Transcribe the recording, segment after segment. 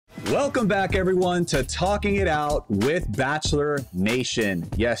Welcome back, everyone, to Talking It Out with Bachelor Nation.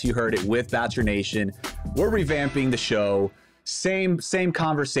 Yes, you heard it, with Bachelor Nation. We're revamping the show. Same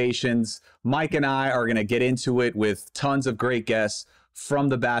conversations. Mike and I are going to get into it with tons of great guests from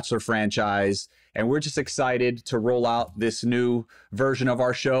the Bachelor franchise. And we're just excited to roll out this new version of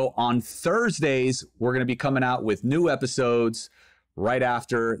our show. On Thursdays, we're going to be coming out with new episodes right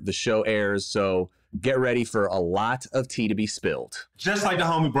after the show airs. So get ready for a lot of tea to be spilled. Just like the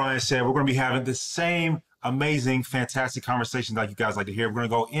homie Bryan said, we're going to be having the same amazing, fantastic conversations like you guys like to hear. We're going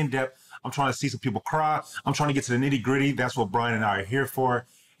to go in depth. I'm trying to see some people cry. I'm trying to get to the nitty gritty. That's what Bryan and I are here for.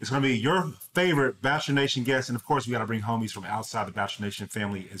 It's going to be your favorite Bachelor Nation guests. And of course, we got to bring homies from outside the Bachelor Nation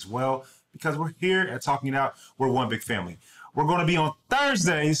family as well, because we're here at Talking It Out. We're one big family. We're going to be on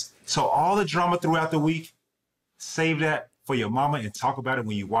Thursdays. So all the drama throughout the week, save that for your mama and talk about it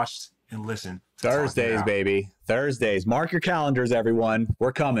when you watch and listen. Thursdays, baby. Thursdays. Mark your calendars, everyone.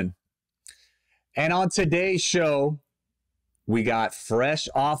 We're coming. And on today's show, we got fresh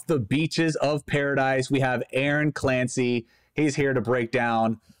off the beaches of paradise. We have Aaron Clancy. He's here to break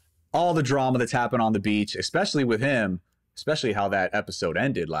down all the drama that's happened on the beach, especially with him, especially how that episode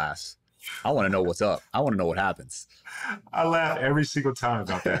ended last. I want to know what's up. I want to know what happens. I laugh every single time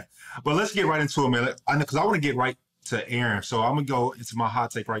about that. But let's get right into it, man. Because I want to get right to Aaron. So I'm going to go into my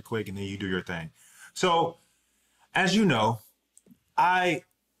hot take right quick, and then you do your thing. So, as you know, I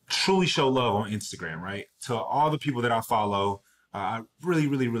truly show love on Instagram, right? To all the people that I follow, I really,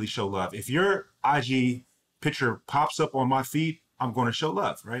 really, really show love. If your IG picture pops up on my feed, I'm going to show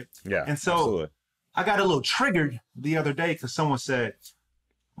love, right? Yeah, and so absolutely. I got a little triggered the other day because someone said,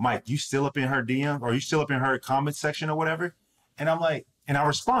 Mike, you still up in her DM, or you still up in her comment section or whatever? And I'm like, and I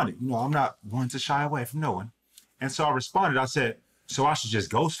responded, I'm not one to shy away from no one. And so I responded, I said, so I should just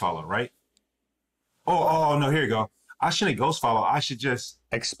ghost follow, right? Oh, no, here you go. I shouldn't ghost follow. I should just...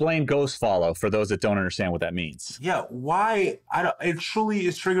 Explain ghost follow for those that don't understand what that means. Yeah, why? It truly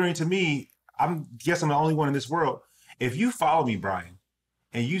is triggering to me. I guess I'm the only one in this world. If you follow me, Bryan,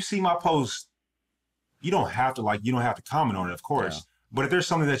 and you see my post, you don't have to comment on it, of course. Yeah. But if there's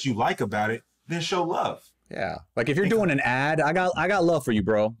something that you like about it, then show love. Yeah. Like if you're doing an ad, I got love for you,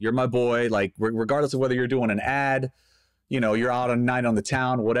 bro. You're my boy. Like regardless of whether you're doing an ad, you're out on a night on the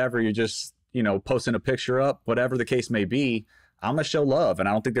town, whatever, you're just, posting a picture up, whatever the case may be, I'm going to show love. And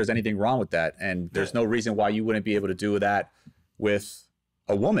I don't think there's anything wrong with that. And there's no reason why you wouldn't be able to do that with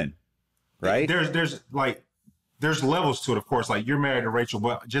a woman, right? There's levels to it, of course. Like you're married to Rachel,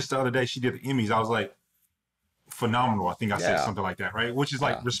 but just the other day she did the Emmys. I was like, phenomenal. I think I said something like that, right? Which is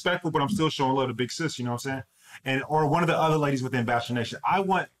like respectful, but I'm still showing love to big sis, you know what I'm saying? Or one of the other ladies within Bachelor Nation. I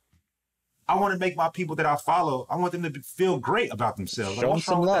want to make my people that I follow, I want them to feel great about themselves. Show them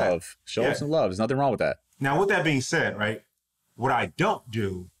some love. Show them some love. There's nothing wrong with that. Now, with that being said, right, what I don't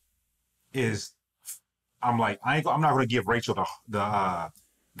do is I'm like, I'm not going to give Rachel the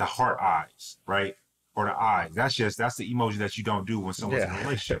heart eyes, right? Or the eyes. That's the emoji that you don't do when someone's in a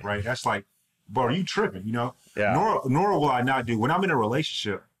relationship, right? That's like, bro, are you tripping, Yeah. Nor will I not do. When I'm in a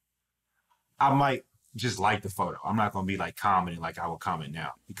relationship, I might just like the photo. I'm not going to be like commenting like I would comment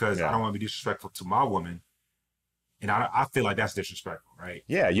now, because I don't want to be disrespectful to my woman. And I feel like that's disrespectful, right?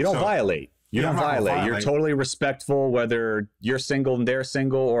 Yeah, you don't violate. You don't violate. You're totally respectful, whether you're single and they're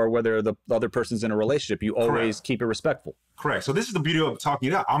single, or whether the other person's in a relationship. You always keep it respectful. Correct. So this is the beauty of Talking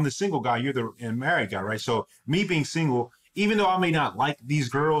It Out. I'm the single guy. You're the married guy, right? So me being single, even though I may not like these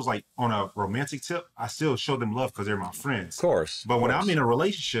girls like on a romantic tip, I still show them love because they're my friends. Of course. But when I'm in a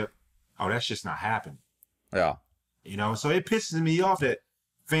relationship, that's just not happening. Yeah. So it pisses me off that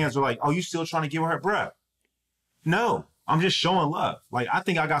fans are like, oh, you still trying to give her breath? No, I'm just showing love. Like, I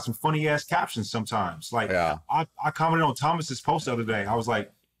think I got some funny ass captions sometimes. Like, I commented on Thomas's post the other day. I was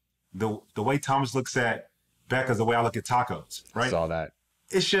like, the way Thomas looks at Becca's the way I look at tacos, right? I saw that.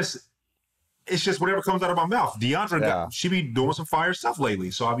 It's just whatever comes out of my mouth. Deandra, she be doing some fire stuff lately.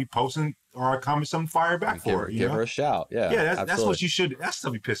 So I'll be posting or I comment something fire back for her. Give her a shout. Yeah, that's what you should. That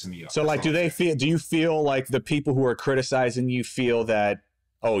stuff be pissing me off. So like, do you feel like the people who are criticizing you feel that,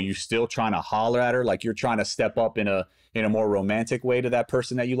 oh, you still trying to holler at her? Like you're trying to step up in a more romantic way to that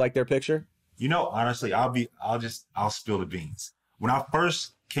person that you like their picture? Honestly, I'll spill the beans. When I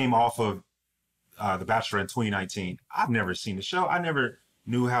first came off of The Bachelor in 2019, I've never seen the show. I never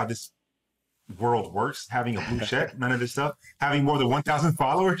knew how this world works, having a blue check, none of this stuff, having more than 1,000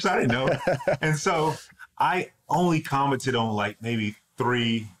 followers. I didn't know. And so I only commented on like maybe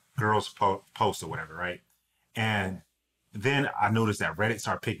 3 girls posts or whatever, right? And then I noticed that Reddit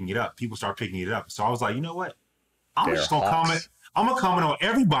started picking it up. People start picking it up. So I was like, you know what? I'm just going to comment. I'm going to comment on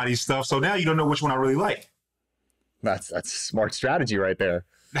everybody's stuff. So now you don't know which one I really like. That's smart strategy right there.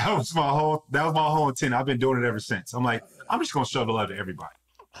 That was my whole intent. I've been doing it ever since. I'm like, I'm just gonna show the love to everybody.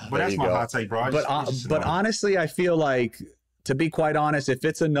 But that's my hot take, bro. But honestly, I feel like, to be quite honest, if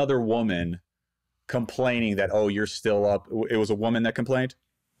it's another woman complaining that, oh, you're still up, it was a woman that complained?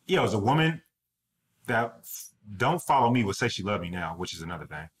 Yeah, it was a woman that don't follow me would say she loved me now, which is another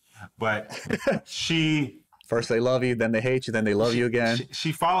thing. But she... First they love you, then they hate you, then they love you again.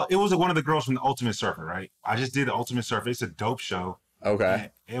 She followed... It was one of the girls from the Ultimate Surfer, right? I just did the Ultimate Surfer. It's a dope show. Okay.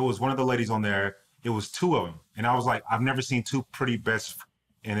 And it was one of the ladies on there. It was two of them. And I was like, I've never seen two pretty best...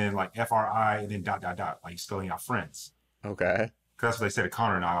 And then like FRI and then ... Like still y'all friends. Okay. Because that's what they say to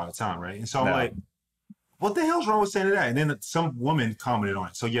Connor and I all the time, right? And so I'm like, what the hell's wrong with saying that? And then some woman commented on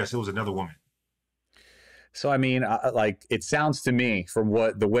it. So yes, it was another woman. So, I mean, like, it sounds to me from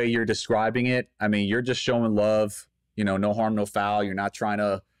the way you're describing it, I mean, you're just showing love, you know, no harm, no foul. You're not trying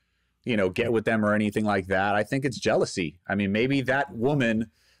to, you know, get with them or anything like that. I think it's jealousy. I mean, maybe that woman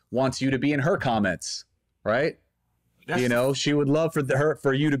wants you to be in her comments, right? You know, she would love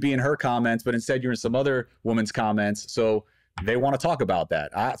for you to be in her comments, but instead you're in some other woman's comments. So they want to talk about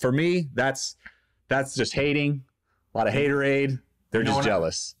that. For me, that's just hating, a lot of haterade. They're just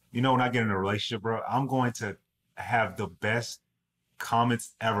jealous. You know, when I get in a relationship, bro, I'm going to have the best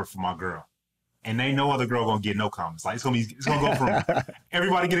comments ever for my girl. And ain't no other girl gonna get no comments. Like it's gonna go from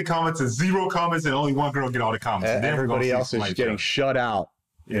everybody getting comments to 0 comments and only one girl get all the comments. And everybody else is getting shut out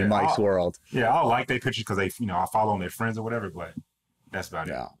in Mike's world. Yeah, I'll like their pictures because they, you know, I follow them, their friends or whatever, but that's about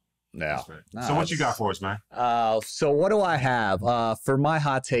it. Yeah. So what you got for us, man? So what do I have? For my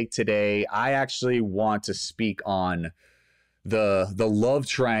hot take today, I actually want to speak on the love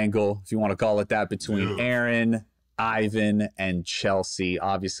triangle, if you want to call it that, between Aaron, Ivan, and Chelsea.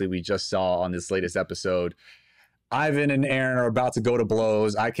 Obviously, we just saw on this latest episode, Ivan and Aaron are about to go to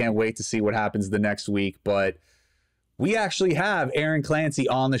blows. I can't wait to see what happens the next week, but we actually have Aaron Clancy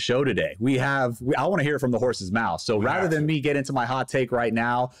on the show today. I want to hear it from the horse's mouth. So rather than me get into my hot take right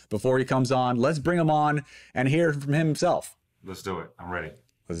now before he comes on, let's bring him on and hear from him himself. Let's do it. I'm ready.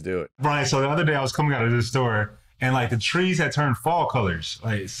 Let's do it. Brian, so the other day I was coming out of this store and like the trees had turned fall colors.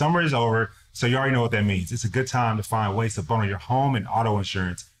 Like summer is over, so you already know what that means. It's a good time to find ways to bundle your home and auto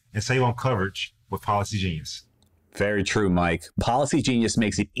insurance and save on coverage with Policygenius. Very true, Mike. Policygenius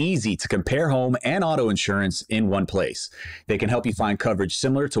makes it easy to compare home and auto insurance in one place. They can help you find coverage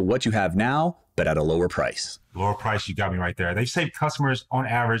similar to what you have now, but at a lower price. Lower price, you got me right there. They've saved customers on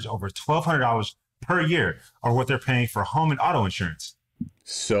average over $1,200 per year of what they're paying for home and auto insurance.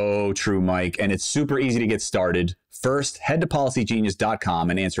 So true, Mike. And it's super easy to get started. First, head to policygenius.com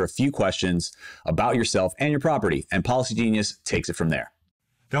and answer a few questions about yourself and your property, and Policygenius takes it from there.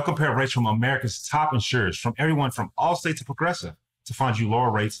 They'll compare rates from America's top insurers, from everyone from Allstate to Progressive, to find you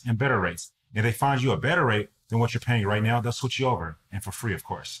lower rates and better rates. If they find you a better rate than what you're paying right now, they'll switch you over, and for free, of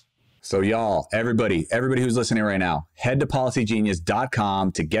course. So y'all, everybody who's listening right now, head to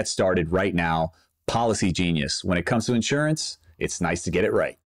policygenius.com to get started right now. Policygenius. When it comes to insurance, it's nice to get it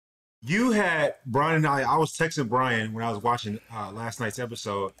right. You had Brian and I was texting Brian when I was watching last night's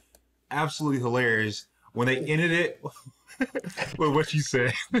episode. Absolutely hilarious. When they ended it with what you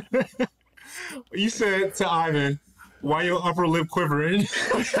said. You said to Ivan, why your upper lip quivering?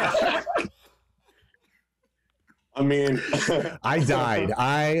 I mean, I died.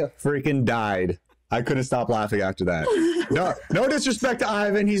 I freaking died. I couldn't stop laughing after that. No disrespect to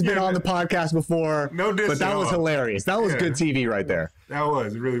Ivan. He's been on the podcast before. No disrespect. But that was hilarious. That was good TV right there. That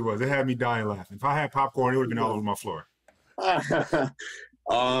was. It really was. It had me dying laughing. If I had popcorn, it would have been all over my floor.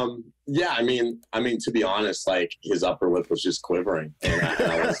 Yeah, I mean, to be honest, like his upper lip was just quivering. And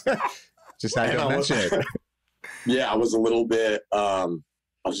I was, just had to mention it. Yeah, I was a little bit, I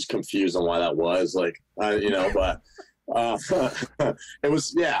was just confused on why that was, like, but it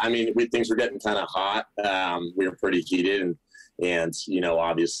was, yeah, I mean, things were getting kind of hot. We were pretty heated and,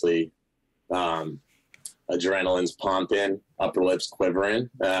 obviously, adrenaline's pumping, upper lips quivering,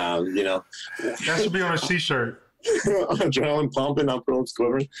 That should be on a t-shirt. Adrenaline pumping, upper lips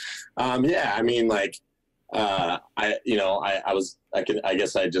quivering. Yeah, I mean, like, I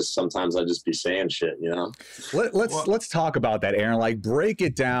guess sometimes I just be saying shit, Let's talk about that, Aaron. Like, break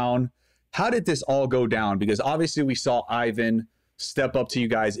it down. How did this all go down? Because obviously we saw Ivan step up to you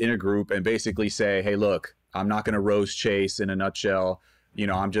guys in a group and basically say, hey, look, I'm not going to rose chase in a nutshell.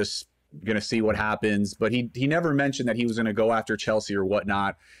 I'm just going to see what happens. But he never mentioned that he was going to go after Chelsea or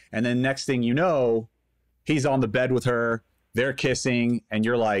whatnot. And then next thing you know, he's on the bed with her, they're kissing, and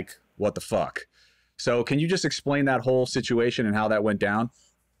you're like, what the fuck? So can you just explain that whole situation and how that went down?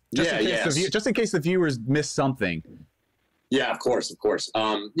 Just in case the viewers missed something. Yeah, of course.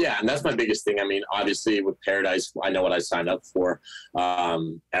 Yeah, and that's my biggest thing. I mean, obviously with Paradise, I know what I signed up for.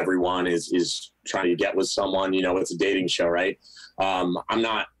 Everyone is trying to get with someone, you know, it's a dating show, right? I'm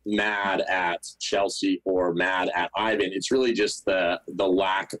not mad at Chelsea or mad at Ivan. It's really just the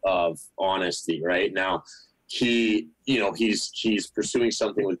lack of honesty, right? Now, he's pursuing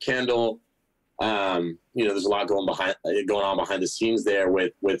something with Kendall. You know, there's a lot going on behind the scenes there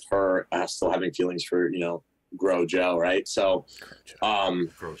with her still having feelings for, you know, Grojo, right? So,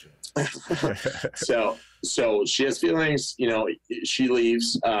 so she has feelings, you know, she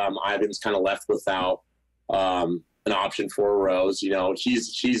leaves. Ivan's kind of left without an option for a rose. You know,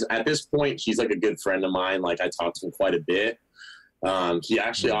 he's at this point, he's like a good friend of mine. Like I talk to him quite a bit. He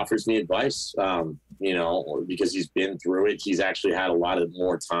actually offers me advice, you know, because he's been through it. He's actually had a lot of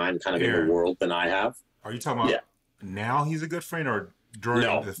more time kind of in the world than I have. Are you talking about now he's a good friend or during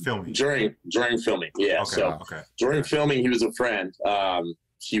the filming? During filming, yeah. Okay, during filming, he was a friend.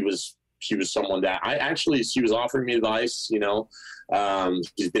 He was someone that he was offering me advice, you know.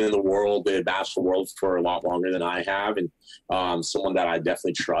 He's been in the Bachelor world for a lot longer than I have, and someone that I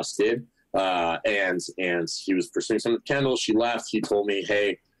definitely trusted. And he was pursuing some with Kendall. She left. He told me,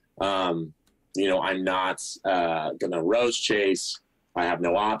 hey, you know, I'm not gonna rose chase. I have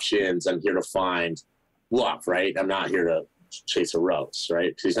no options. I'm here to find love, right? I'm not here to chase a rose, right?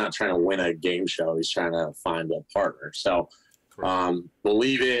 Because he's not trying to win a game show. He's trying to find a partner. So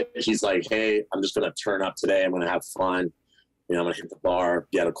believe it. He's like, hey, I'm just going to turn up today. I'm going to have fun. You know, I'm going to hit the bar,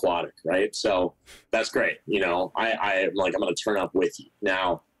 get aquatic, right? So that's great. You know, I'm like, I'm going to turn up with you.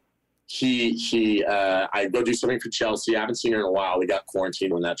 Now, I go do something for Chelsea. I haven't seen her in a while. We got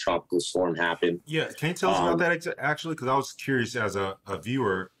quarantined when that tropical storm happened. Yeah. Can you tell us about that actually? Because I was curious as a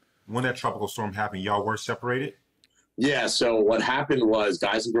viewer, when that tropical storm happened, y'all were separated? Yeah, so what happened was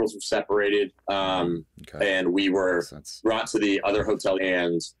guys and girls were separated, and we were brought to the other hotel,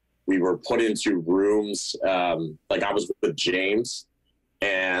 and we were put into rooms. Like I was with James,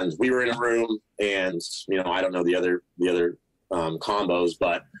 and we were in a room, and you know, I don't know the other combos,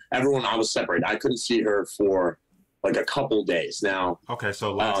 but I was separated. I couldn't see her for like a couple days. Now, okay,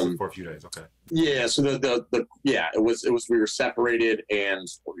 so lasted for a few days. Okay. Yeah, so it was we were separated, and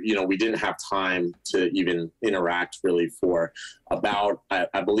you know, we didn't have time to even interact really for about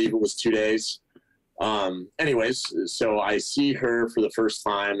I believe it was 2 days. Anyways, so I see her for the first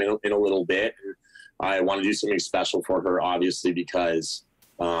time in a little bit. I want to do something special for her, obviously, because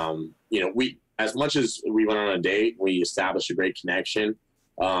you know, as much as we went on a date, we established a great connection.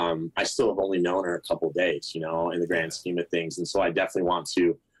 I still have only known her a couple of days, you know, in the grand scheme of things. And so I definitely want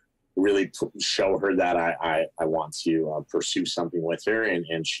to really show her that I want to pursue something with her,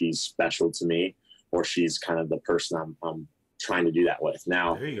 and she's special to me, or she's kind of the person I'm trying to do that with.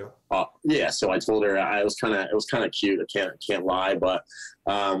 Now, there you go. Yeah, so I told her it was kind of cute. I can't lie, but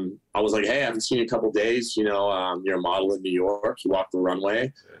I was like, hey, I haven't seen you in a couple of days. You know, you're a model in New York. You walk the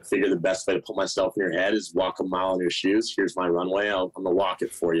runway. Figure the best way to put myself in your head is walk a mile in your shoes. Here's my runway. I'm gonna walk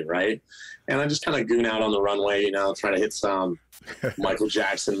it for you, right? And I just kind of goon out on the runway, you know, try to hit some Michael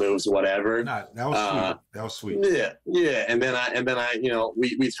Jackson moves, whatever. Nah, that was sweet. That was sweet. Yeah. And then I, you know,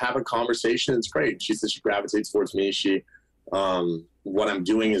 we have a conversation. It's great. She says she gravitates towards me. She, what I'm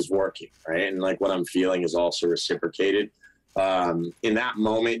doing is working, right? And like what I'm feeling is also reciprocated. In that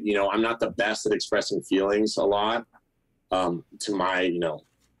moment, you know, I'm not the best at expressing feelings a lot, to my, you know,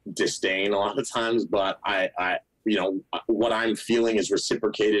 disdain a lot of times, but I, you know, what I'm feeling is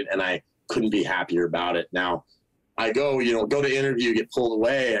reciprocated, and I couldn't be happier about it. Now, I go to interview, get pulled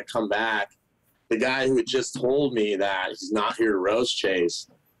away, I come back. The guy who had just told me that he's not here to rose chase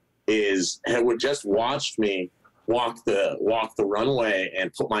had just watched me walk the runway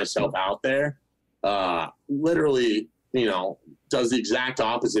and put myself out there. Literally, you know, does the exact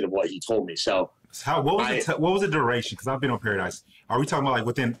opposite of what he told me. So what was the duration? Because I've been on Paradise. Are we talking about like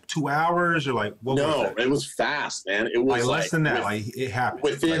within 2 hours or like what? No, it was fast, man. It was like less than that. Like it happened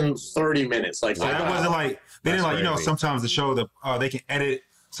within 30 minutes. Like so that wasn't like they didn't like, you know, sometimes the show they can edit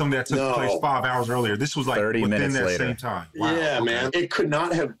something that took place 5 hours earlier. This was like 30 within minutes that later. same time. Wow. Yeah, okay. Man. It could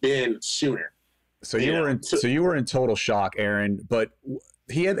not have been sooner. So you were in total shock, Aaron. But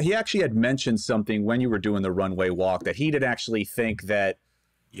he actually had mentioned something when you were doing the runway walk that he did actually think that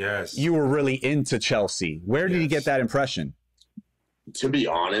you were really into Chelsea. Where did he get that impression? To be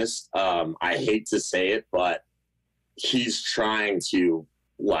honest, I hate to say it, but he's trying to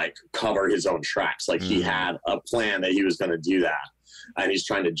like cover his own tracks. Like he had a plan that he was going to do that, and he's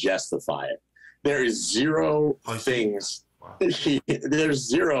trying to justify it. There is zero things. Wow. There's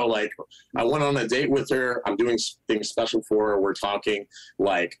zero, like, I went on a date with her. I'm doing things special for her. We're talking.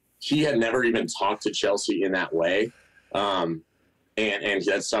 Like, he had never even talked to Chelsea in that way. And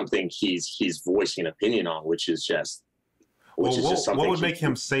that's something he's voicing an opinion on, which is just something. What would make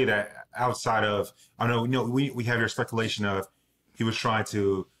him say that outside of, I know, we have your speculation of he was trying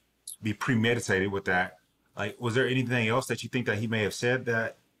to be premeditated with that. Like, was there anything else that you think that he may have said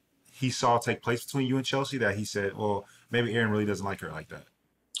that he saw take place between you and Chelsea that he said, well, maybe Aaron really doesn't like her like that?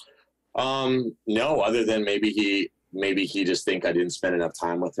 No, other than maybe he just think I didn't spend enough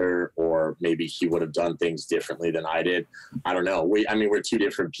time with her, or maybe he would have done things differently than I did. I don't know. We're two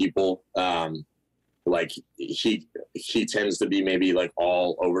different people. Like he tends to be maybe like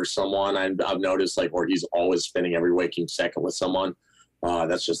all over someone. I've noticed, like, or he's always spending every waking second with someone.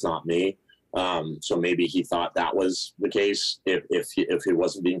 That's just not me. So maybe he thought that was the case. If he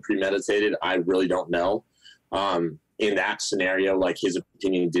wasn't being premeditated, I really don't know. In that scenario, like, his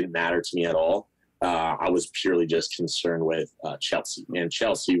opinion didn't matter to me at all. I was purely just concerned with Chelsea, and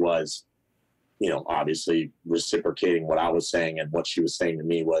Chelsea was, obviously reciprocating what I was saying, and what she was saying to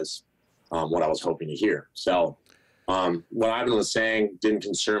me was what I was hoping to hear. So what Ivan was saying didn't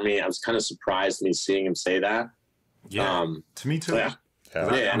concern me. I was kind of surprised me seeing him say that. Yeah, to me too. Yeah.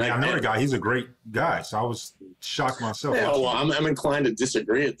 I know the guy. He's a great guy, so I was shocked myself. Yeah, well, I'm inclined to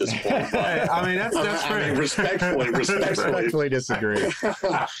disagree at this point. But, I mean, that's fair. I mean, respectfully disagree.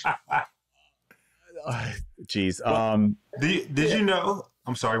 Jeez. Did you know?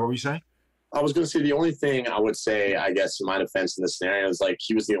 I'm sorry. What were you saying? I was going to say, the only thing I would say, I guess, in my defense in this scenario is, like,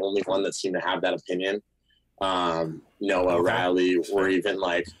 he was the only one that seemed to have that opinion. Noah, Riley, or even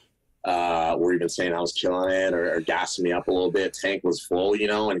were even saying I was killing it, or gassing me up a little bit. Tank was full,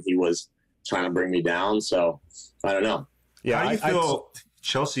 and he was trying to bring me down. So I don't know. Yeah. How do you feel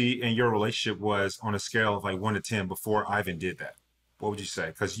Chelsea and your relationship was on a scale of like 1 to 10 before Ivan did that? What would you say?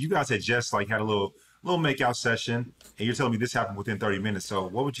 Because you guys had just had a little make-out session, and you're telling me this happened within 30 minutes. So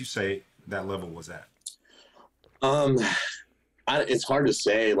what would you say that level was at? It's hard to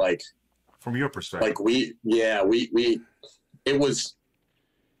say, like, from your perspective. Like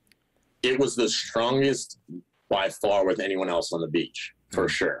it was the strongest by far with anyone else on the beach, for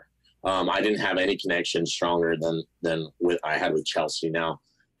sure. I didn't have any connection stronger than I had with Chelsea. Now,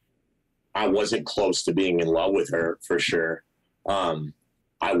 I wasn't close to being in love with her, for sure.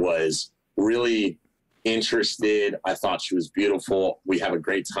 I was really interested. I thought she was beautiful. We have a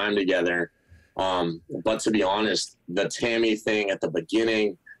great time together. But to be honest, the Tammy thing at the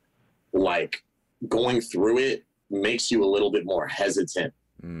beginning, like, going through it makes you a little bit more hesitant.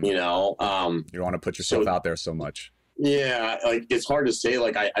 You don't want to put yourself out there so much. Yeah, like, it's hard to say.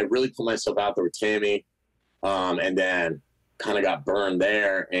 Like, I really put myself out there with Tammy, and then kind of got burned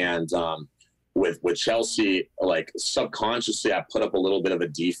there. And with Chelsea, like, subconsciously, I put up a little bit of a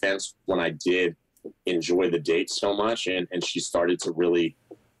defense when I did enjoy the date so much, and she started to really,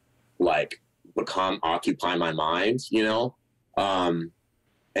 like, occupy my mind, and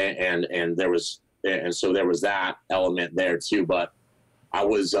there was that element there too. But I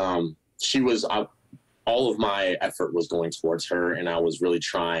was, all of my effort was going towards her, and I was really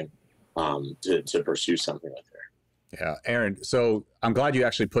trying to pursue something with her. Yeah. Aaron, so I'm glad you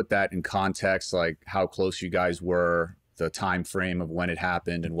actually put that in context, like how close you guys were, the time frame of when it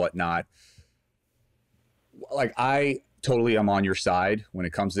happened and whatnot. Like, I totally am on your side when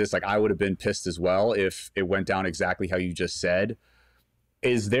it comes to this. Like, I would have been pissed as well if it went down exactly how you just said.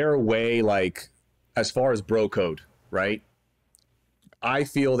 Is there a way, like, as far as bro code, right? I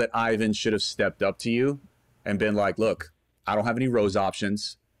feel that Ivan should have stepped up to you and been like, look, I don't have any rose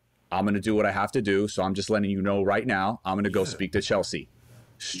options. I'm going to do what I have to do. So I'm just letting you know right now, I'm going to go speak to Chelsea.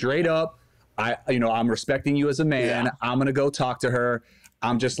 Straight up. I'm respecting you as a man. Yeah. I'm going to go talk to her.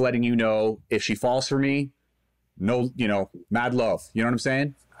 I'm just letting you know, if she falls for me, no, mad love. You know what I'm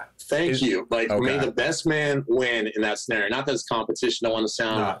saying? Thank you. Like, may the best man win in that scenario. Not that it's competition. I don't want to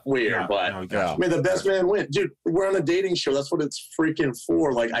sound weird, but may the best man win. Dude, we're on a dating show. That's what it's freaking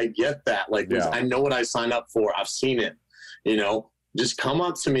for. Like, I get that. Like, I know what I signed up for. I've seen it. Just come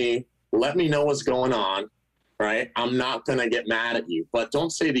up to me. Let me know what's going on. Right? I'm not going to get mad at you. But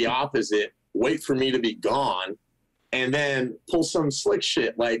don't say the opposite. Wait for me to be gone and then pull some slick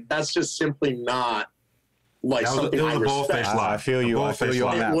shit. Like, that's just simply not, like, something I respect. I feel you on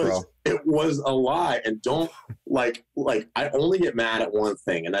that, bro. It was a lie. And don't, like, I only get mad at one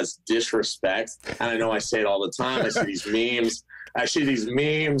thing, and that's disrespect. And I know I say it all the time. I see these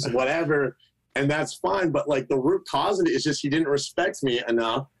memes, whatever, and that's fine. But, like, the root cause of it is just he didn't respect me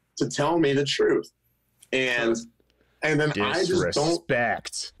enough to tell me the truth. And then I just don't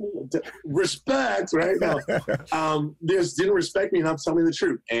respect, right? No, just didn't respect me enough to tell me the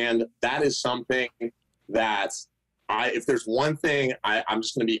truth. And that is something that if there's one thing, I'm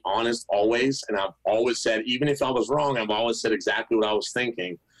just going to be honest always. And I've always said, even if I was wrong, I've always said exactly what I was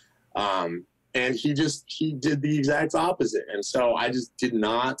thinking. And he did the exact opposite. And so I just did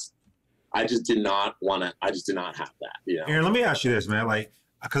not have that, you know? Aaron, let me ask you this, man. Like,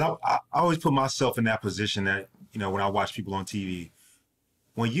 because I always put myself in that position that, you know, when I watch people on TV,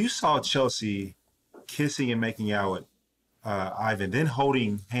 when you saw Chelsea kissing and making out with Ivan, then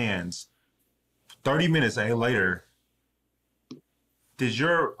holding hands 30 minutes later,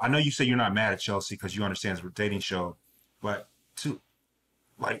 I know you say you're not mad at Chelsea because you understand it's a dating show, but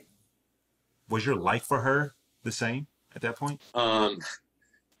was your like for her the same at that point?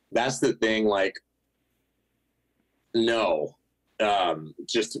 That's the thing. Like, no,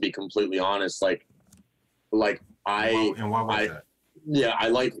 just to be completely honest, and why was that? Yeah,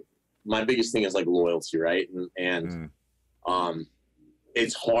 my biggest thing is like loyalty, right? And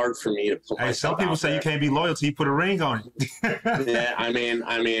it's hard for me to put myself. Some people say you can't be loyal till you put a ring on it. Yeah, I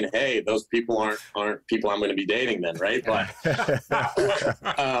mean, hey, those people aren't people I'm going to be dating then, right? But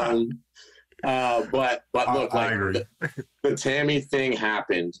but look, like the Tammy thing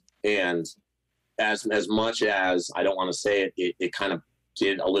happened, and as much as I don't want to say it, it kind of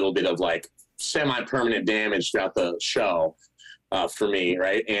did a little bit of like semi-permanent damage throughout the show for me,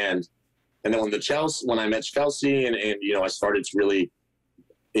 right? And then when I met Chelsea and you know, I started to really,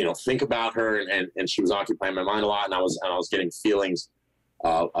 you know, think about her and she was occupying my mind a lot, and I was getting feelings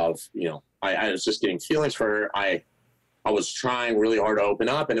of you know, I was just getting feelings for her. I was trying really hard to open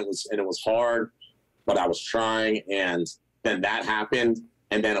up, and it was hard, but I was trying, and then that happened,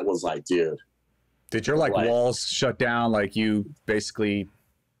 and then it was like, dude. Did your walls shut down? Like you basically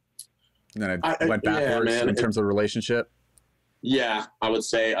went backwards in terms of relationship? Yeah, I would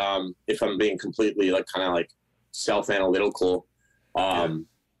say if I'm being completely kind of self-analytical,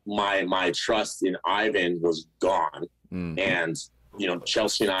 my trust in Ivan was gone, and you know,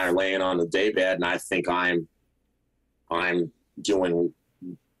 Chelsea and I are laying on the daybed, and I think I'm doing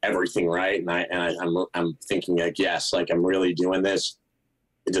everything right, and I'm thinking like, yes, like I'm really doing this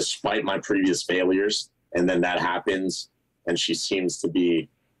despite my previous failures. And then that happens, and she seems to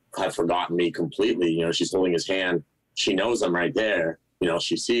have forgotten me completely. You know, she's holding his hand. She knows I'm right there. You know,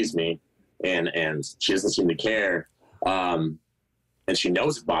 she sees me, and she doesn't seem to care. And she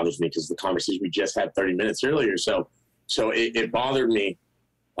knows it bothers me because the conversation we just had 30 minutes earlier. So it bothered me.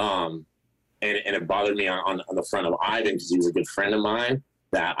 And it bothered me on the front of Ivan because he was a good friend of mine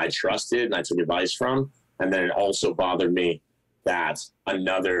that I trusted and I took advice from. And then it also bothered me that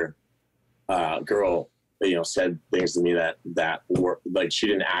another girl, you know, said things to me that were like, she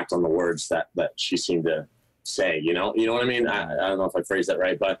didn't act on the words that she seemed to say, you know what I mean? I don't know if I phrased that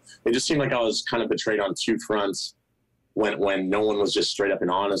right, but it just seemed like I was kind of betrayed on two fronts when no one was just straight up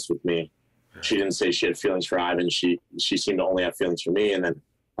and honest with me. She didn't say she had feelings for Ivan. She seemed to only have feelings for me. And then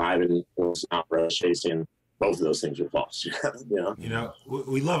Ivan was not chasing. Both of those things were false. You know,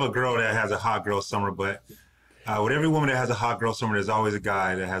 we love a girl that has a hot girl summer, but with every woman that has a hot girl summer, there's always a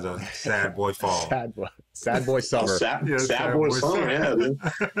guy that has a sad boy fall. Sad boy summer. Sad boy summer, yeah. Dude.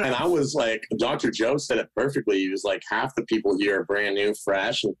 And I was like, Dr. Joe said it perfectly. He was like, half the people here are brand new,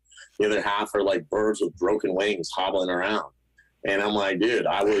 fresh, and the other half are like birds with broken wings hobbling around. And I'm like, dude,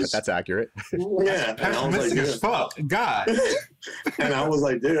 that's accurate. Yeah. And I was like, dude, fuck, God. And I was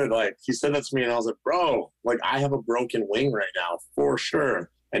like, dude, like, he said that to me, and I was like, bro, like, I have a broken wing right now, for sure.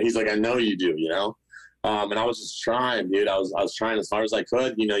 And he's like, I know you do, you know? And I was just trying, dude. I was trying as hard as I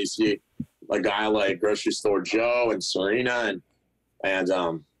could. You know, you see a guy like Grocery Store Joe and Serena and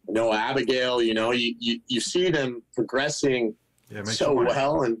Noah Abigail, you know, you see them progressing so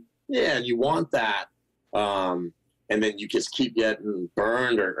well, and you want that. And then you just keep getting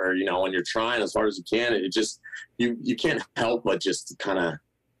burned or, you know, when you're trying as hard as you can, it just, you can't help but just kind of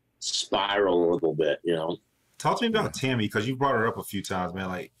spiral a little bit, you know? Talk to me about Tammy, because you brought her up a few times, man.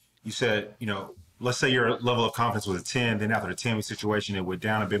 Like you said, you know, let's say your level of confidence was a 10, then after the Tammy situation, it went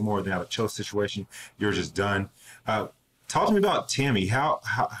down a bit more. Then after the Chelsea situation, you're just done. Talk to me about Tammy. How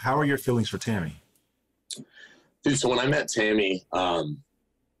are your feelings for Tammy? Dude, so when I met Tammy,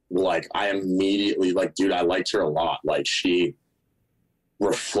 like, I immediately, like, dude, I liked her a lot. Like, she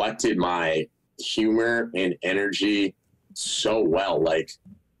reflected my humor and energy so well. Like,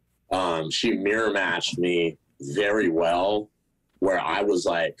 she mirror matched me very well, where I was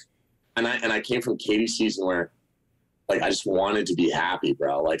like, and I came from Katie's season where, like, I just wanted to be happy,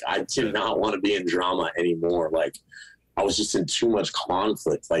 bro. Like, I did not want to be in drama anymore. Like, I was just in too much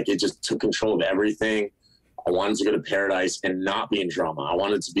conflict. Like, it just took control of everything. I wanted to go to paradise and not be in drama. I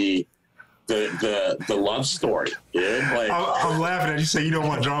wanted to be the love story, dude. Like, I'm laughing at you. Say you don't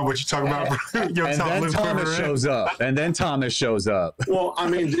want drama, but you talking about. And then Thomas shows up. And then Thomas shows up. Well, I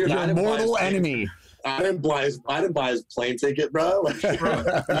mean, dude, your mortal enemy. I didn't buy his plane ticket, bro. Bro,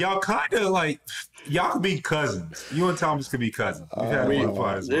 y'all kind of like, y'all could be cousins. You and Thomas could be cousins.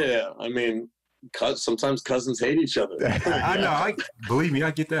 Yeah, I mean, sometimes cousins hate each other. I know. Believe me,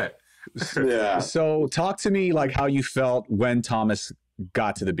 I get that. Yeah. So talk to me like how you felt when Thomas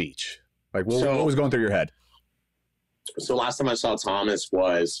got to the beach. Like what was going through your head? So last time I saw Thomas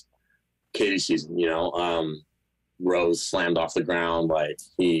was Katie season, you know, Rose slammed off the ground, like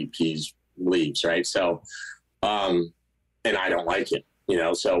he's leaves, right? So, and I don't like it, you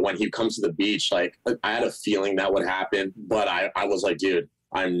know? So when he comes to the beach, like I had a feeling that would happen, but I was like, dude,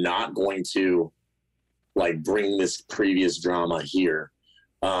 I'm not going to like bring this previous drama here.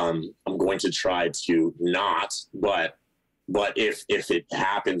 I'm going to try to not, but if it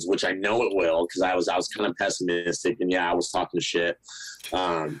happens, which I know it will, because I was kind of pessimistic, and yeah, I was talking shit.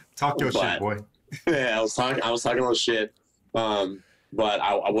 Talk your shit, boy. Yeah, I was talking a little shit. But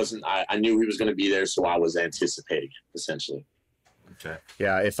I wasn't. I knew he was going to be there, so I was anticipating it, essentially. Okay.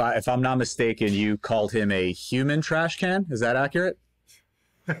 Yeah, if I'm not mistaken, you called him a human trash can. Is that accurate?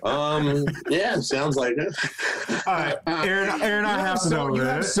 Yeah, sounds like it. All right, Aaron, I have to know. You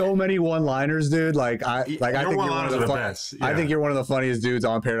have so many one-liners, dude. I think you're one of the best. Yeah. I think you're one of the funniest dudes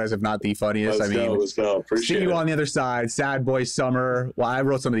on Paradise, if not the funniest. Let's go. Appreciate see you it. on the other side. Sad boy summer. Well, I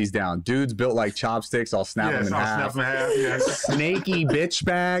wrote some of these down. Dudes built like chopsticks. I'll snap them in half. Yes. Snaky bitch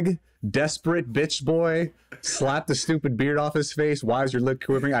bag. Desperate bitch boy. Slap the stupid beard off his face. Why is your lip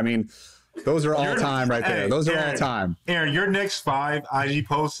quivering? I mean, those are all time right there. Those are all time. Aaron, your next 5 IG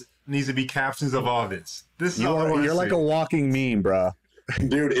posts needs to be captions of all this. You're like a walking meme, bro.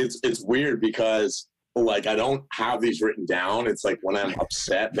 Dude, it's weird because like I don't have these written down. It's like when I'm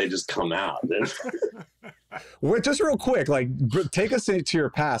upset, they just come out. Well, just real quick, like take us into your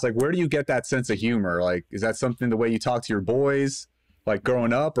past. Like, where do you get that sense of humor? Like, is that something the way you talk to your boys, like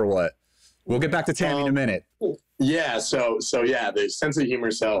growing up, or what? We'll get back to Tammy in a minute. Yeah. So yeah, the sense of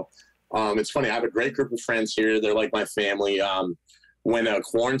humor. So. It's funny. I have a great group of friends here. They're like my family. When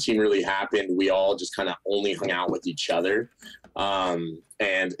quarantine really happened, we all just kind of only hung out with each other.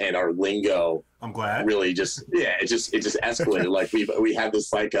 And our lingo, I'm glad, really just escalated. Like we had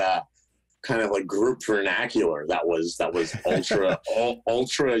this like kind of like group vernacular that was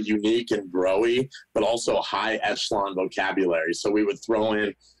ultra unique and broy, but also high echelon vocabulary. So we would throw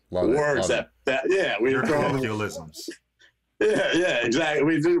in words that we would throw colloquialisms. Yeah, exactly.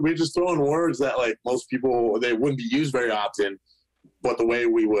 We just throw in words that like most people, they wouldn't be used very often, but the way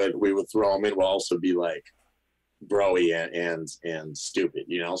we would throw them in will also be like broy and stupid,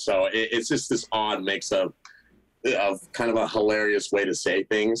 you know. So it's just this odd mix of kind of a hilarious way to say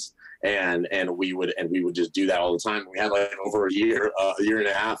things, and we would just do that all the time. We had like over a year and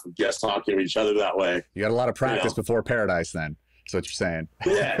a half of just talking to each other that way. You got a lot of practice before Paradise, then. That's what you're saying.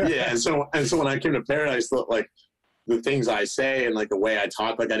 Yeah. And so when I came to Paradise, like, the things I say and like the way I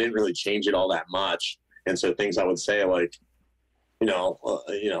talk, like I didn't really change it all that much. And so things I would say, like, you know,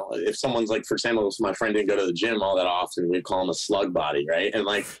 if someone's like, for example, if my friend didn't go to the gym all that often, we'd call him a slug body, right? And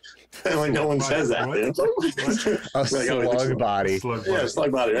like no one says that. A slug body. Yeah,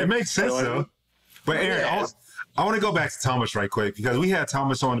 slug body. Right? It makes sense though. But Aaron, I want to go back to Thomas right quick because we had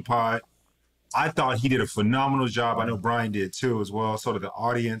Thomas on the pod. I thought he did a phenomenal job. I know Bryan did too as well. So did the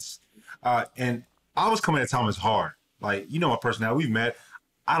audience. And I was coming at Thomas hard. Like, you know my personality. We've met.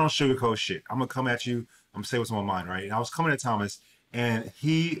 I don't sugarcoat shit. I'm going to come at you. I'm going to say what's on my mind, right? And I was coming at Thomas, and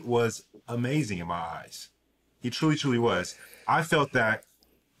he was amazing in my eyes. He truly, truly was. I felt that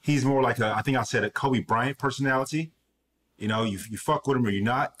he's more like I think I said a Kobe Bryant personality. You know, you fuck with him or you're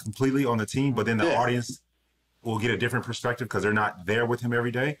not completely on the team, but then the audience will get a different perspective because they're not there with him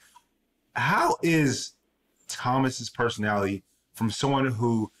every day. How is Thomas's personality from someone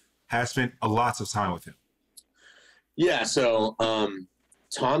who has spent lots of time with him? Yeah, so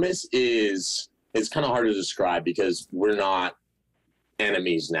Thomas it's kind of hard to describe because we're not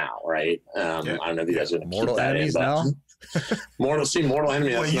enemies now, right? I don't know if you guys are going to keep that in, but mortal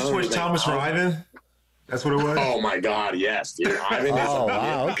enemy. Well, you switched Thomas for Ivan? That's what it was? Oh my God, yes, dude. Ivan is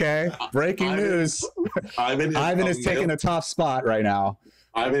wow, okay. Breaking news. Ivan is taking the top spot right now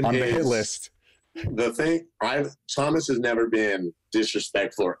on the hit list. The thing, Thomas has never been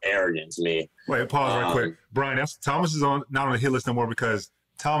disrespectful or arrogant to me. Wait, pause right quick. Bryan, Thomas is not on the hit list no more because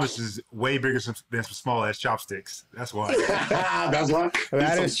Thomas is way bigger than some small ass chopsticks. That's why. That's why.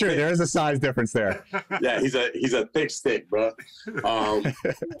 That is true. There is a size difference there. Yeah, he's a thick stick, bro. The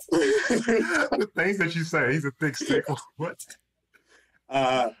things that you say, he's a thick stick. What?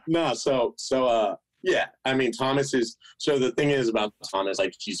 No, yeah. I mean, Thomas is. So the thing is about Thomas,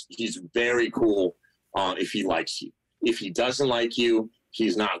 like he's very cool. If he likes you, if he doesn't like you,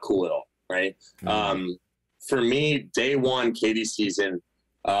 he's not cool at all, right? Mm-hmm. For me, day one, Katie's season.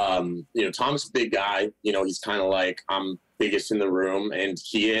 Thomas is a big guy. He's kind of like I'm biggest in the room, and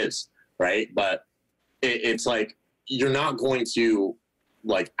he is, right? But it's like you're not going to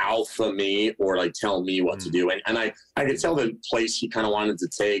like alpha me or like tell me what to do. And I could tell the place he kind of wanted to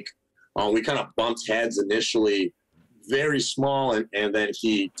take. We kind of bumped heads initially, very small, and then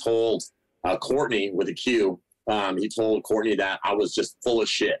he told Courtney with a Q. He told Courtney that I was just full of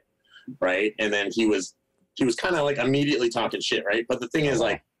shit, right? And then he was kind of like immediately talking shit, right? But the thing is,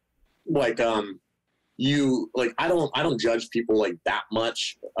 I don't judge people like that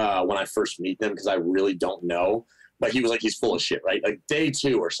much when I first meet them because I really don't know. But he was like, he's full of shit, right? Like day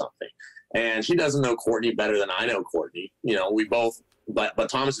 2 or something. And he doesn't know Courtney better than I know Courtney. We both, but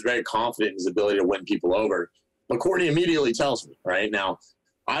Thomas is very confident in his ability to win people over. But Courtney immediately tells me, right? Now,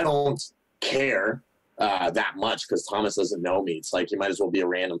 I don't care that much because Thomas doesn't know me. It's like he might as well be a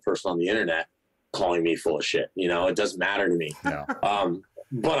random person on the internet calling me full of shit. It doesn't matter to me. Yeah.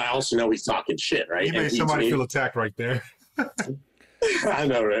 But I also know he's talking shit, right? You made somebody feel attacked right there. I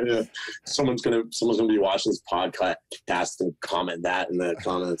know, right? Yeah. Someone's gonna be watching this podcast and comment that in the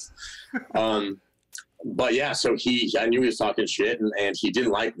comments. But yeah, so I knew he was talking shit, and he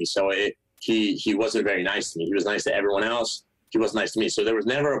didn't like me. So he wasn't very nice to me. He was nice to everyone else. He wasn't nice to me. So there was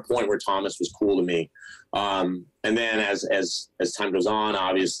never a point where Thomas was cool to me. And then as time goes on,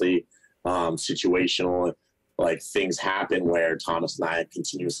 obviously, situational, like things happen where Thomas and I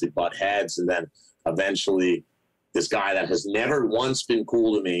continuously butt heads, and then eventually this guy that has never once been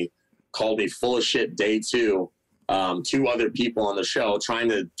cool to me called me full of shit day 2. 2 other people on the show trying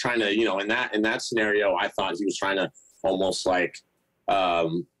to in that scenario, I thought he was trying to almost like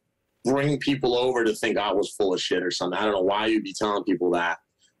bring people over to think I was full of shit or something. I don't know why you'd be telling people that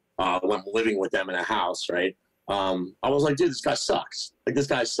when I'm living with them in a house, right? I was like, dude, this guy sucks. Like, this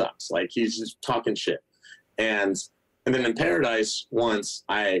guy sucks. Like, he's just talking shit. And then in Paradise, once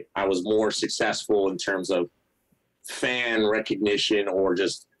I was more successful in terms of fan recognition or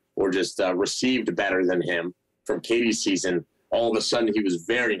just received better than him from Katie's season, all of a sudden he was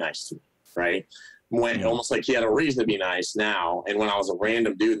very nice to me, right? Almost like he had a reason to be nice now. And when I was a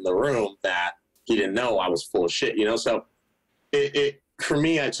random dude in the room that he didn't know I was full of shit, So it for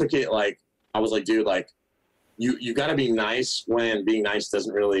me, I took it like, I was like, dude, like you got to be nice when being nice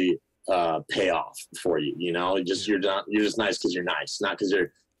doesn't really pay off for you, you're just nice because you're nice, not because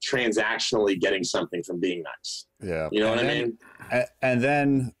you're transactionally getting something from being nice. Yeah. You know what I mean? And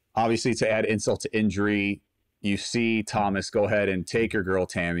then obviously to add insult to injury, you see Thomas go ahead and take your girl,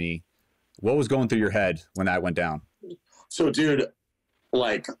 Tammy. What was going through your head when that went down? So, dude,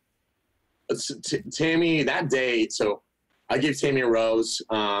 like Tammy that day, so I gave Tammy a rose.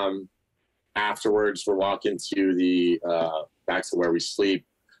 Afterwards, we're walking to the back to where we sleep.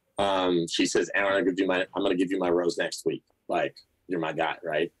 She says, Aaron, I'm gonna give you my rose next week. Like, you're my guy,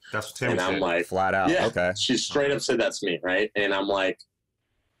 right? That's what Tammy said. And I'm like, flat out, yeah. Okay. She straight up said that to me, right? And I'm like,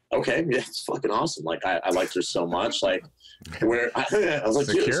 okay, yeah, it's fucking awesome. Like, I liked her so much. Like, I was like,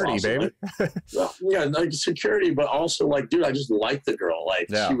 security, awesome. baby. Like, yeah, like security, but also like, dude, I just liked the girl. Like,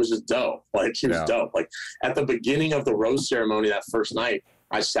 She was just dope. Like, she was dope. Like, at the beginning of the rose ceremony that first night,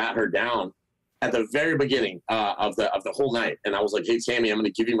 I sat her down at the very beginning of the whole night, and I was like, hey, Tammy, I'm going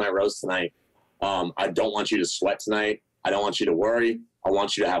to give you my rose tonight. I don't want you to sweat tonight. I don't want you to worry. I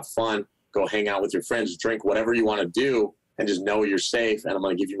want you to have fun. Go hang out with your friends, drink whatever you want to do, and just know you're safe. And I'm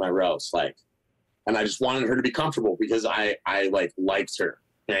going to give you my rose. Like, and I just wanted her to be comfortable because I liked her.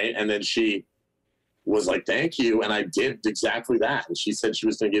 Okay. And then she was like, thank you. And I did exactly that. And she said she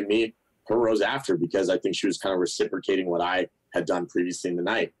was going to give me her rose after because I think she was kind of reciprocating what I had done previously in the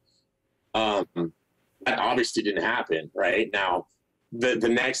night. That obviously didn't happen. Right now,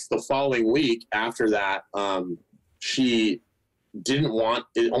 the following week after that, she didn't want,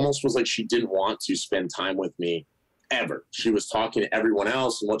 it almost was like she didn't want to spend time with me ever. She was talking to everyone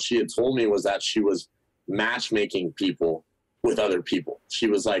else. And what she had told me was that she was matchmaking people with other people. She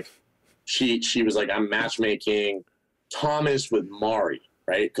was like, she was like, I'm matchmaking Thomas with Mari,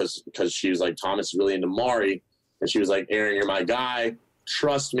 right? Because she was like, Thomas is really into Mari. And she was like, Aaron, you're my guy.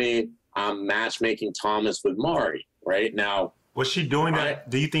 Trust me. I'm matchmaking Thomas with Mari, right? Now, was she doing that?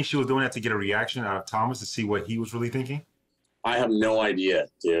 Do you think she was doing that to get a reaction out of Thomas to see what he was really thinking? I have no idea,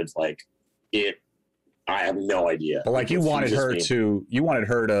 dude. Like, I have no idea. But like, you wanted her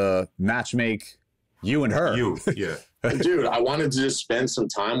to matchmake you and her. Yeah. Dude, I wanted to just spend some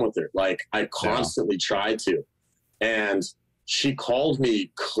time with her. Like, I constantly tried to. And she called me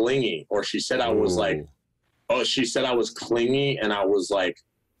clingy, or she said I was like, she said I was clingy, and I was like,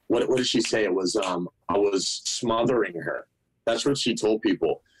 what did she say? It was, I was smothering her. That's what she told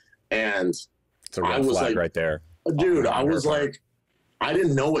people. And it's a red flag right there. Dude, I was like, I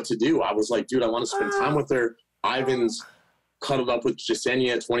didn't know what to do. I was like, dude, I want to spend time with her. Ivan's cuddled up with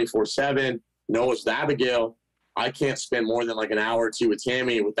Jasenia 24/7. Noah's with Abigail. I can't spend more than like an hour or two with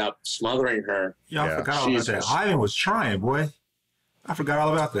Tammy without smothering her. Yeah, I forgot all about that. Ivan was trying, boy. I forgot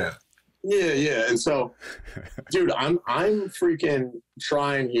all about that. Yeah. And so, dude, I'm freaking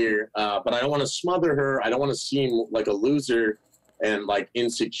trying here, but I don't want to smother her. I don't want to seem like a loser and like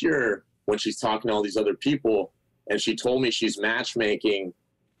insecure when she's talking to all these other people. And she told me she's matchmaking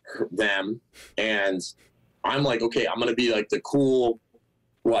them, and I'm like, okay, I'm gonna be like the cool,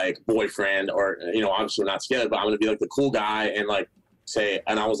 like, boyfriend, or, you know, obviously we're not together, but I'm gonna be like the cool guy and like say,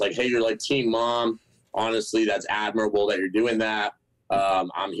 and I was like, hey, you're like teen mom. Honestly, that's admirable that you're doing that.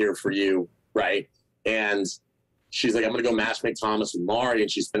 I'm here for you, right? And she's like, I'm gonna go matchmake Thomas with Mari, and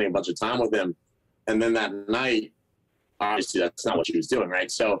she's spending a bunch of time with him. And then that night, obviously that's not what she was doing,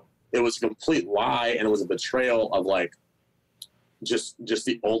 right? So it was a complete lie, and it was a betrayal of like just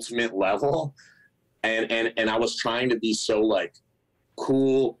the ultimate level. And I was trying to be so like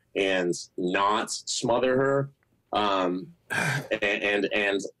cool and not smother her. And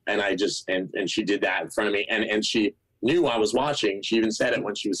I just, and she did that in front of me, and she knew I was watching. She even said it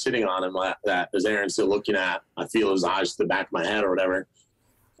when she was sitting on him, that is Aaron still looking at, I feel his eyes to the back of my head or whatever.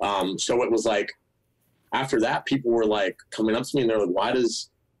 So it was like, after that, people were like coming up to me and they're like, why does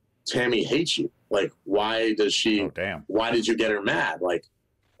Tammy hate you? Like, why does she, why did you get her mad? Like,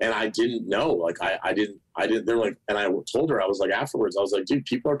 and I didn't know, like, I didn't, they're like, and I told her, I was like, afterwards, I was like, dude,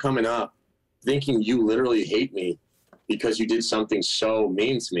 people are coming up thinking you literally hate me because you did something so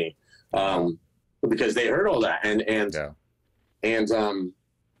mean to me. Because they heard all that. And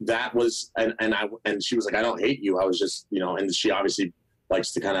that was, and she was like, I don't hate you. I was just, you know, and she obviously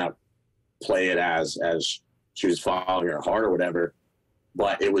likes to kind of play it as she was following her heart or whatever.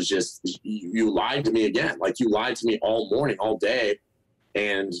 But it was just, you lied to me again. Like, you lied to me all morning, all day.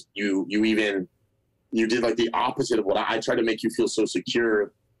 And you did like the opposite of what I tried to make you feel so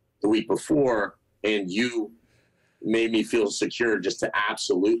secure the week before. And you made me feel secure just to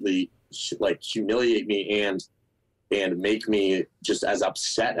absolutely like humiliate me and make me just as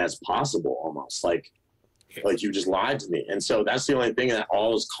upset as possible, almost like you just lied to me. And so that's the only thing that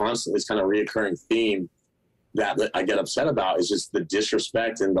always constantly, this kind of reoccurring theme that I get upset about, is just the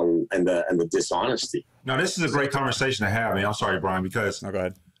disrespect and the dishonesty. Now, this is a great conversation to have, and I'm sorry, Bryan, because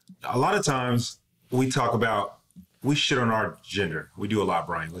a lot of times we talk about, we shit on our gender. We do a lot,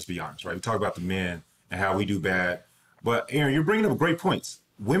 Bryan, let's be honest, right? We talk about the men and how we do bad. But Aaron, you're bringing up great points.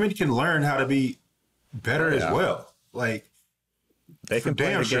 Women can learn how to be better as well. Like, they can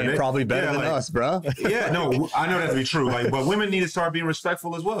play the game probably better than us, bro. Yeah, no, I know that to be true. Like, but women need to start being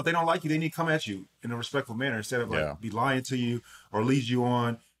respectful as well. If they don't like you, they need to come at you in a respectful manner instead of like be lying to you or lead you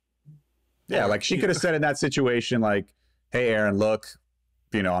on. Yeah, like she could have said in that situation, like, hey, Aaron, look,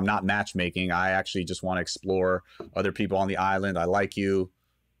 you know, I'm not matchmaking. I actually just want to explore other people on the island. I like you,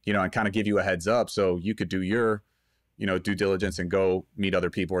 you know, and kind of give you a heads up so you could do your, you know, due diligence and go meet other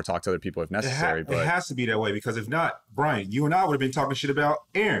people or talk to other people if necessary. But it has to be that way, because if not, Bryan, you and I would have been talking shit about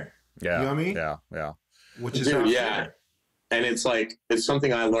Aaron. Yeah. You know what I mean? Yeah. Which is fair. And it's like, it's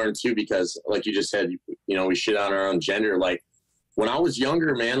something I learned too, because like you just said, you know, we shit on our own gender. Like, when I was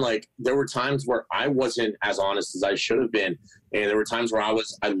younger, man, like, there were times where I wasn't as honest as I should have been. And there were times where I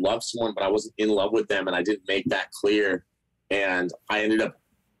loved someone, but I wasn't in love with them. And I didn't make that clear. And I ended up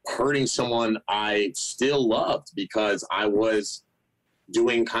hurting someone I still loved because I was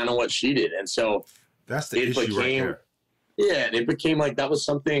doing kind of what she did. And so that's the issue right there. Yeah. And it became like, that was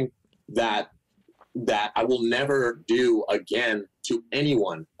something that I will never do again to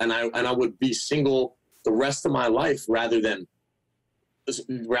anyone. And I would be single the rest of my life rather than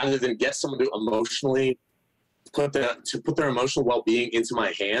get someone to emotionally put their emotional well-being into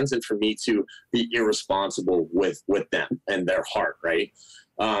my hands, and for me to be irresponsible with them and their heart. Right.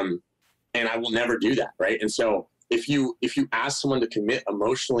 And I will never do that. Right. And so if you ask someone to commit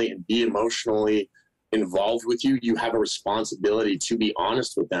emotionally and be emotionally involved with you, you have a responsibility to be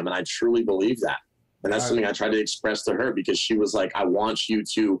honest with them. And I truly believe that. And that's something I tried to express to her, because she was like, I want you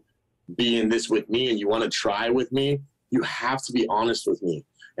to be in this with me, and you want to try with me, you have to be honest with me.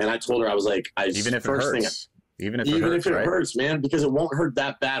 And I told her, I was like, even if it hurts. Even if it hurts, man, because it won't hurt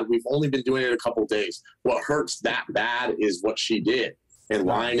that bad. We've only been doing it a couple of days. What hurts that bad is what she did, and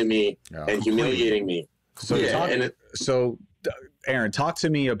lying to me and humiliating me. So, Aaron, talk to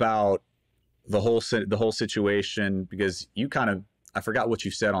me about the whole situation, because you kind of, I forgot what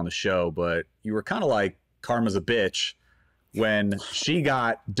you said on the show, but you were kind of like karma's a bitch when she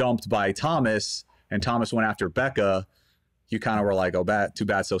got dumped by Thomas and Thomas went after Becca. You kind of were like, oh, too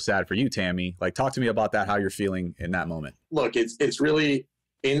bad, so sad for you, Tammy. Like, talk to me about that, how you're feeling in that moment. Look, it's really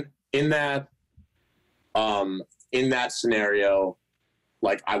in that scenario,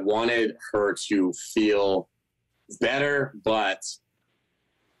 like, I wanted her to feel better, but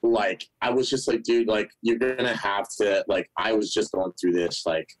like, I was just like, dude, like, you're gonna have to, like, I was just going through this,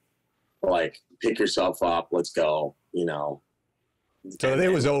 like pick yourself up, let's go, you know. So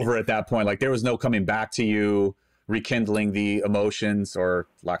it was over at that point. Like, there was no coming back to you, rekindling the emotions, or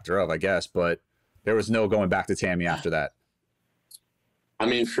lack thereof, I guess, but there was no going back to Tammy after that. I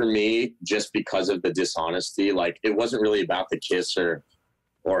mean, for me, just because of the dishonesty, like, it wasn't really about the kiss or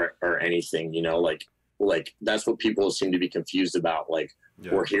anything, you know, like that's what people seem to be confused about. Like,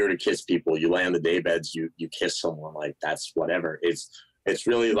 yeah, we're here to kiss people. You lay on the daybeds, you kiss someone, like, that's whatever. It's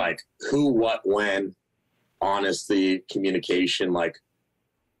really like who, what, when, honesty, communication. Like,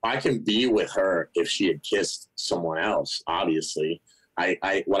 I can be with her if she had kissed someone else, obviously.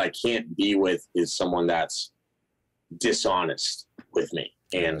 What I can't be with is someone that's dishonest with me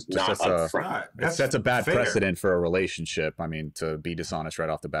and not upfront. That's a bad precedent for a relationship. I mean, to be dishonest right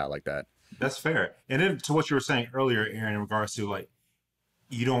off the bat like that. That's fair. And then to what you were saying earlier, Aaron, in regards to, like,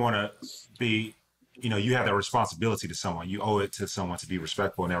 you don't want to be, you know, you have that responsibility to someone. You owe it to someone to be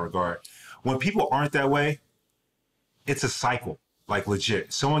respectful in that regard. When people aren't that way, it's a cycle. Like,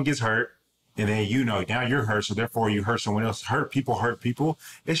 legit, someone gets hurt, and then, you know, now you're hurt, so therefore you hurt someone else. Hurt people.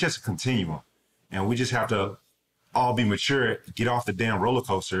 It's just a continuum, and we just have to all be mature, get off the damn roller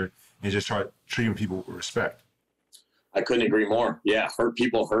coaster, and just try treating people with respect. I couldn't agree more. Yeah, hurt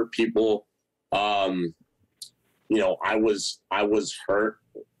people. You know, I was hurt,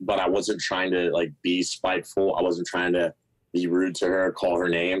 but I wasn't trying to, like, be spiteful. I wasn't trying to be rude to her, call her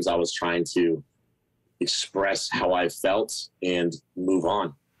names. I was trying to express how I felt and move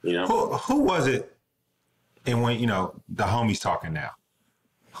on, you know. Who was it? And when, you know, the homies talking now,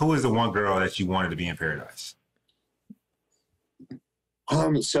 who is the one girl that you wanted to be in paradise?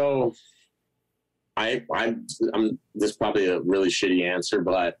 So I'm this is probably a really shitty answer,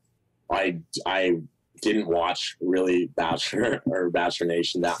 but I didn't watch really Bachelor or Bachelor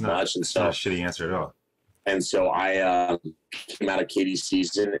Nation that much, and so not a shitty answer at all. And so I came out of Katie's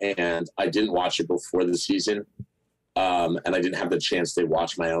season, and I didn't watch it before the season, and I didn't have the chance to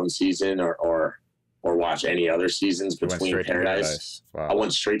watch my own season or watch any other seasons between Paradise. Wow. I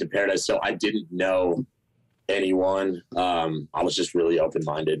went straight to Paradise, so I didn't know anyone. I was just really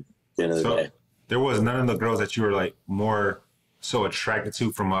open-minded at the end of the day. There was none of the girls that you were, like, more so attracted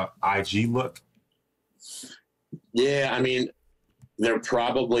to from a IG look? Yeah, I mean, there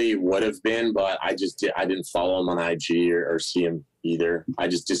probably would have been, but I didn't follow him on IG or see him either. I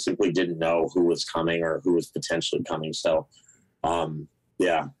just simply didn't know who was coming or who was potentially coming. So,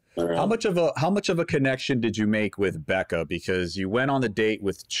 yeah. How much of a connection did you make with Becca? Because you went on the date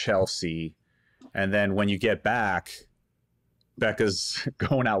with Chelsea, and then when you get back, Becca's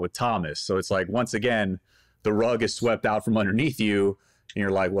going out with Thomas. So it's like, once again, the rug is swept out from underneath you, and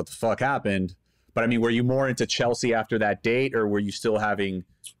you're like, what the fuck happened? But I mean, were you more into Chelsea after that date, or were you still having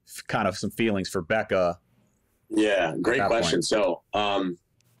kind of some feelings for Becca? Yeah, great question. Point? So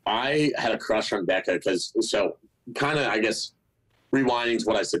I had a crush on Becca so kind of, I guess, rewinding to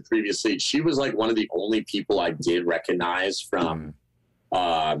what I said previously, she was like one of the only people I did recognize from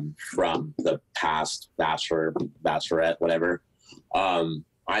the past Bachelor, Bachelorette, whatever.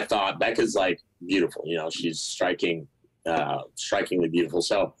 I thought Becca's, like, beautiful. You know, she's strikingly beautiful.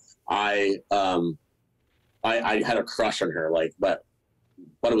 So I had a crush on her, like, but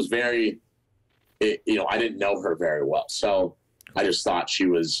it was you know, I didn't know her very well. So I just thought she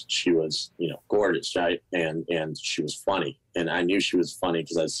was, you know, gorgeous. Right. And she was funny, and I knew she was funny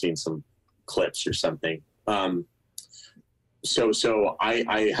because I'd seen some clips or something. So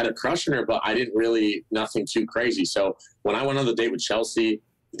I had a crush on her, but I didn't really, nothing too crazy. So when I went on the date with Chelsea,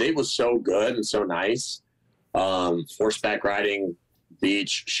 the date was so good and so nice. Horseback riding,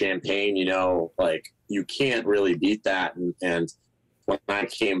 beach, champagne, you know, like, you can't really beat that. And when I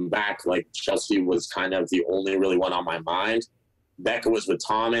came back, like, Chelsea was kind of the only really one on my mind. Becca was with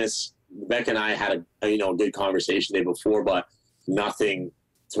Thomas. Becca and I had a good conversation the day before, but nothing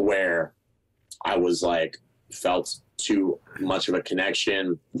to where I was like, felt too much of a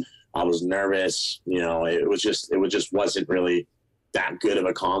connection. I was nervous, you know, it just wasn't really that good of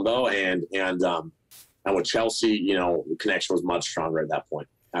a combo. And with Chelsea, you know, the connection was much stronger at that point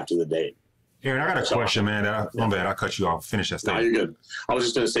after the date. Aaron, I got a question, man. My bad, I cut you off. Finish that statement. No, you're good. I was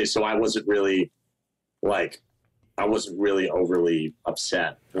just going to say, so I wasn't really overly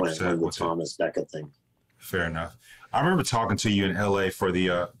upset when the Thomas Becca thing. Fair enough. I remember talking to you in LA for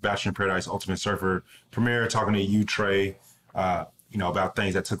the Bachelor in Paradise Ultimate Surfer premiere, talking to you, Trey, about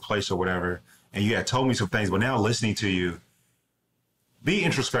things that took place or whatever. And you had told me some things, but now listening to you, be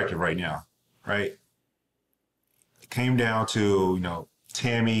introspective right now, right? It came down to,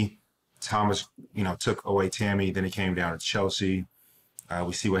 Tammy, Thomas, took away Tammy. Then it came down to Chelsea.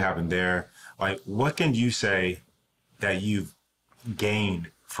 We see what happened there. Like, what can you say that you've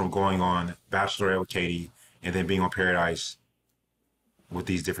gained from going on Bachelorette with Katie and then being on Paradise with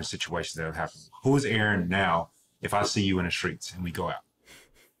these different situations that have happened? Who is Aaron now if I see you in the streets and we go out?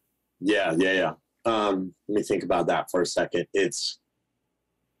 Yeah. Let me think about that for a second.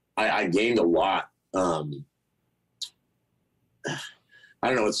 I gained a lot. I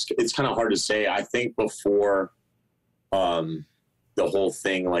don't know. It's kind of hard to say. I think before the whole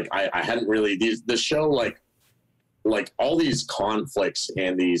thing, like I hadn't really the show, like all these conflicts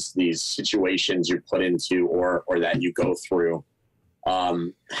and these situations you're put into or that you go through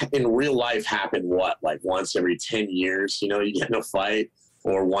in real life happen once every 10 years, you get in a fight,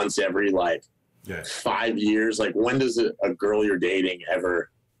 or once every 5 years. Like, when does a girl you're dating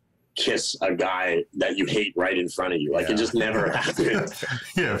ever kiss a guy that you hate right in front of you? It just never happens.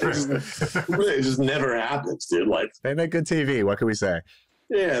 It just never happens, dude. Like, they make good TV. What can we say?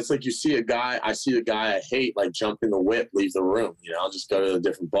 Yeah, it's like I see the guy I hate, jump in the whip, leave the room. I'll just go to a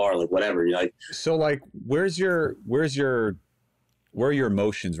different bar, whatever. So where are your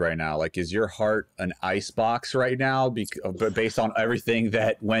emotions right now? Like, is your heart an icebox right now? But based on everything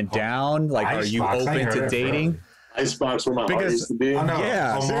that went down, are you open to dating? Icebox where my heart used to be.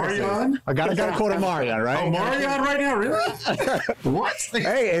 Yeah, Omarion? I gotta quote Omarion, right? Omarion right now, really? What?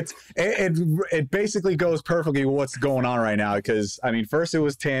 Hey, it basically goes perfectly with what's going on right now, because first it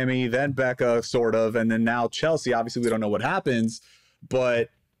was Tammy, then Becca, sort of, and then now Chelsea. Obviously, we don't know what happens, but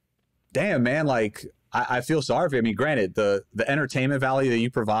damn, man, I feel sorry for you. Granted, the entertainment value that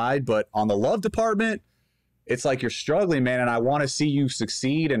you provide, but on the love department, it's like you're struggling, man, and I want to see you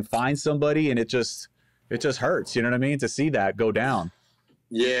succeed and find somebody, and it just hurts, you know what I mean, to see that go down.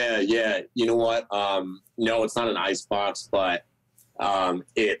 Yeah. You know what? No, it's not an icebox, but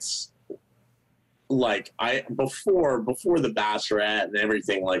it's before the Bachelorette and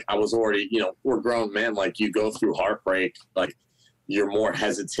everything, I was already, we're grown men, you go through heartbreak, you're more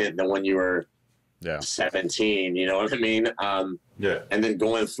hesitant than when you were 17, you know what I mean? And then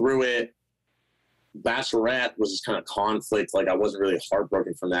going through it, Bachelorette was just kind of conflict. I wasn't really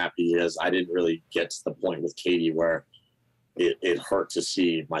heartbroken from that because I didn't really get to the point with Katie where it hurt to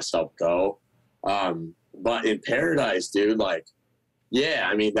see myself go. But in Paradise, dude, that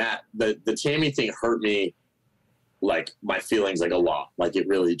the Tammy thing hurt me, my feelings, a lot. It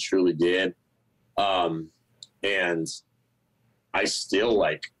really truly did. And I still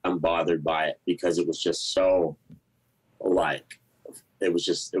I'm bothered by it because it was just so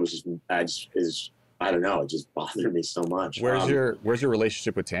I don't know. It just bothered me so much. Where's your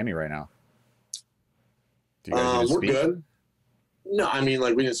relationship with Tammy right now? Do you guys we're good. No,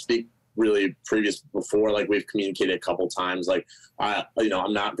 we didn't speak really before. We've communicated a couple times. I'm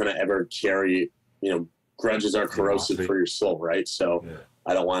not gonna ever carry. Grudges are corrosive for your soul, right? So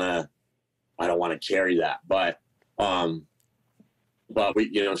I don't want to carry that. But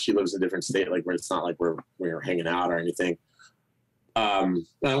we, she lives in a different state. Where it's not we're hanging out or anything. And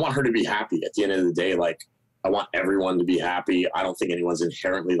I want her to be happy at the end of the day. I want everyone to be happy. I don't think anyone's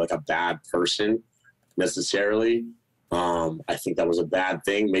inherently a bad person necessarily. I think that was a bad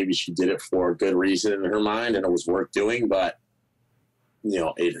thing. Maybe she did it for a good reason in her mind and it was worth doing, but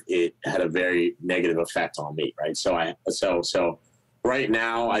it had a very negative effect on me. Right. So right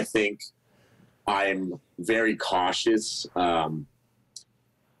now I think I'm very cautious,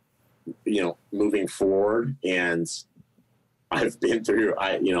 moving forward, and I've been through,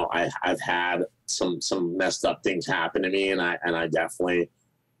 I've had some messed up things happen to me, and I definitely,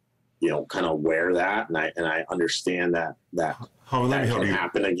 kind of wear that, and I understand that homie, let me help you.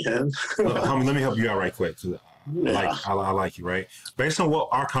 Happen again. Homie, let me help you out right quick. I like you, right? Based on what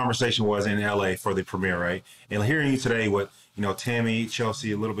our conversation was in LA for the premiere, right? And hearing you today with, Tammy,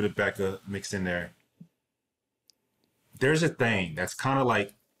 Chelsea, a little bit of Becca mixed in there. There's a thing that's kind of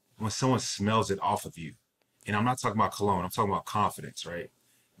like when someone smells it off of you. And I'm not talking about cologne. I'm talking about confidence, right?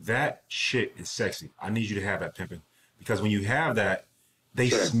 That shit is sexy. I need you to have that, pimping. Because when you have that, they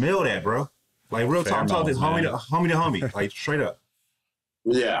smell that, bro. Real talk. I'm talking this homie to homie. Straight up.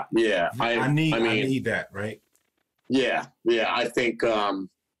 Yeah. I need that, right? Yeah. I think,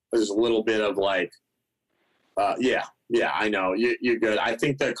 there's a little bit of like, yeah, I know you're good. I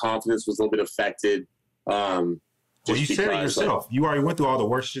think their confidence was a little bit affected. Well, you said it yourself. Like, you already went through all the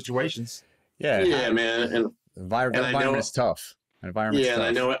worst situations. Yeah, man. And environment is tough. Environment's tough. And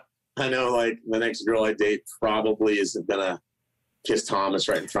I know, like the next girl I date probably isn't gonna kiss Thomas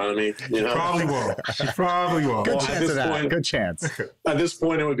right in front of me. You know, probably won't. She probably won't. Good chance of that. Good chance. At this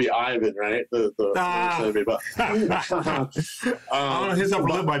point, it would be Ivan, right? I don't know. His upper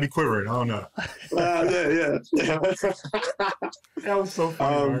lip might be quivering. I don't know. Yeah. That was so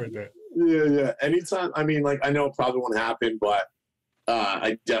funny. I heard that. Yeah. Anytime. I mean, like, I know it probably won't happen, but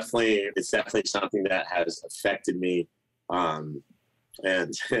it's definitely something that has affected me.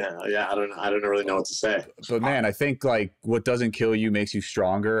 And I don't really know what to say. But man, I think like what doesn't kill you makes you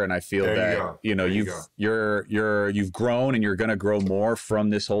stronger, and I feel that you've grown, and you're gonna grow more from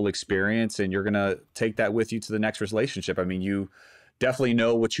this whole experience, and you're gonna take that with you to the next relationship. I mean, you definitely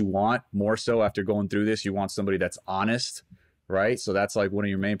know what you want more so after going through this. You want somebody that's honest, right? So that's like one of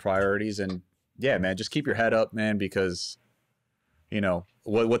your main priorities. And yeah, man, just keep your head up, man, because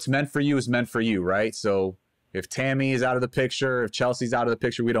what's meant for you is meant for you, right? So if Tammy is out of the picture, if Chelsea's out of the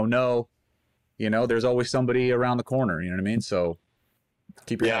picture, we don't know. There's always somebody around the corner. You know what I mean? So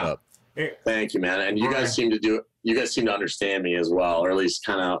keep your head up. Thank you, man. And you guys seem to understand me as well, or at least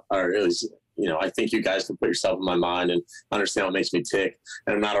I think you guys can put yourself in my mind and understand what makes me tick.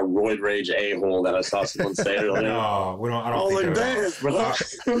 And I'm not a roid rage a-hole that I saw someone say earlier. No, we don't. I don't think that. Bro. You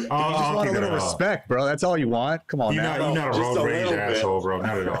just want a little respect, bro. That's all you want. Come on, you're now. Not a roid rage asshole, bro.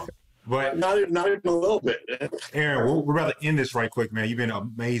 Not at all. But not even a little bit, man. Aaron, we're about to end this right quick, man. You've been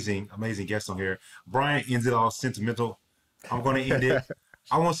an amazing guest on here. Brian ends it all sentimental. I'm going to end it.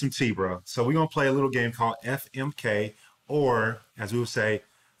 I want some tea, bro. So we're going to play a little game called FMK, or as we would say,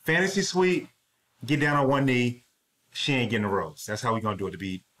 Fantasy Suite, get down on one knee, she ain't getting a rose. That's how we're going to do it, to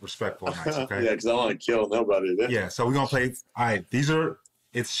be respectful and nice, okay? Yeah, because I want to kill nobody. Yeah, so we're going to play. All right,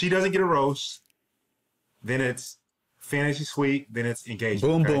 it's she doesn't get a rose, then it's Fantasy Suite, then it's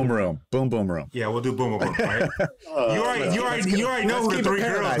engagement. Boom room. Yeah, we'll do boom room, right? You already know who the three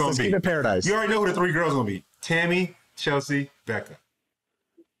girls gonna be. Paradise. You already know who the three girls gonna be. Tammy, Chelsea, Becca.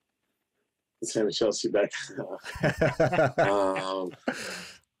 Tammy, Chelsea, Becca.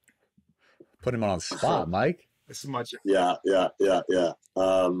 Put him on the spot, Mike. This is much. Yeah.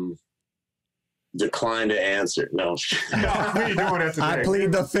 Decline to answer. No, we ain't doing that today. I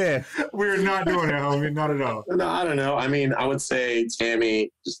plead the fifth. We're not doing that, homie. Not at all. No, I don't know. I mean, I would say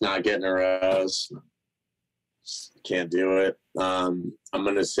Tammy just not getting a rose. Just can't do it. I'm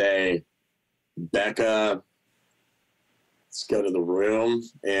gonna say Becca. Let's go to the room,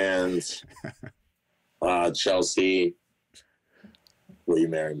 and Chelsea, will you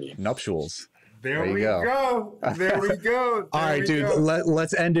marry me? Nuptials. There we go. All right, dude,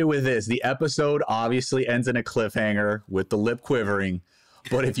 let's end it with this. The episode obviously ends in a cliffhanger with the lip quivering.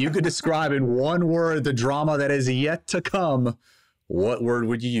 But if you could describe in one word the drama that is yet to come, what word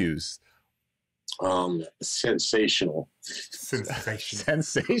would you use? Sensational. Sensational.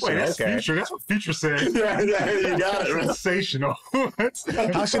 Wait, that's okay. Future. That's what Future said. Yeah, you got it. Sensational.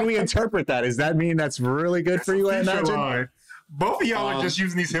 How should we interpret that? Does that mean that's really good for you, I imagine? Line. Both of y'all are just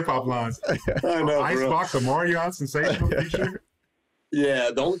using these hip-hop lines. I know, Icebox, Omarion, Sensational, Future.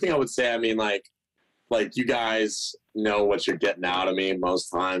 Yeah, the only thing I would say, I mean, like you guys know what you're getting out of me most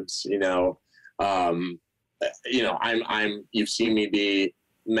times, you've seen me be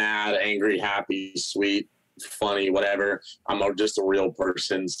mad, angry, happy, sweet, funny, whatever. I'm just a real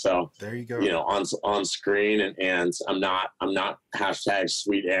person. So there you go. On screen, and I'm not hashtag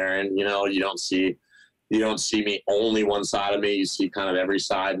sweet Aaron. You don't see me only one side of me. You see kind of every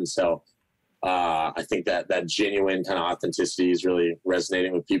side. And so I think that genuine kind of authenticity is really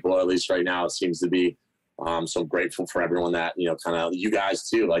resonating with people, at least right now it seems to be. So I'm grateful for everyone that, kind of you guys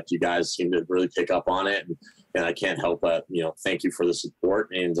too, like you guys seem to really pick up on it. And I can't help but, thank you for the support.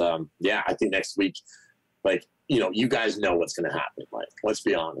 And I think next week, like, you guys know what's going to happen. Like, let's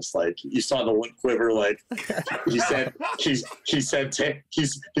be honest. Like, you saw the lip quiver. Like, he said, he saw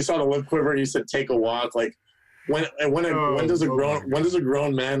the lip quiver. And he said, take a walk. Like, when does a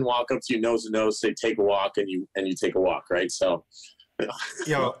grown man walk up to you nose to nose, say, take a walk, and you take a walk, right? So,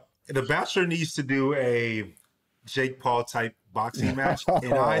 Yo, the Bachelor needs to do a Jake Paul type boxing match,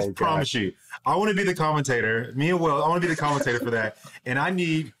 and I promise you, I want to be the commentator. Me and Will, I want to be the commentator for that, and I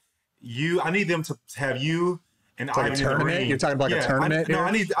need them to have you and Ivan in the ring. You're talking about a tournament?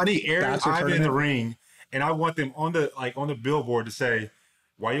 I need Aaron, Ivan in the ring, and I want them on the billboard to say,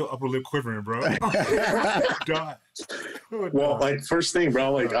 Why your upper lip quivering, bro? God. Well, like first thing,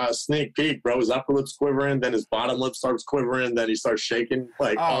 bro, like sneak peek, bro. His upper lip's quivering, then his bottom lip starts quivering, then he starts shaking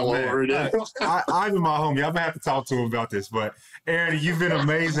all over again. Ivan, my homie, I'm gonna have to talk to him about this. But Aaron, you've been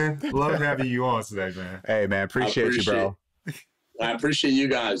amazing. Love having you on today, man. Hey, man, appreciate you, bro. I appreciate you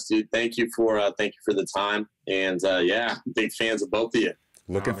guys, dude. Thank you for the time, and yeah, big fans of both of you.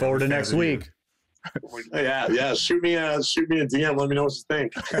 Looking forward to next week. Yeah. Shoot me a DM. Let me know what you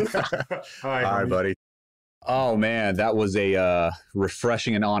think. All right, buddy. Oh man, that was a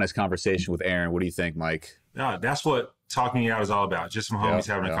refreshing and honest conversation with Aaron. What do you think, Mike? No, that's what talking it out is all about. Just some homies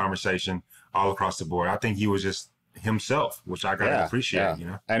having a conversation all across the board. I think he was just himself, which I gotta appreciate. You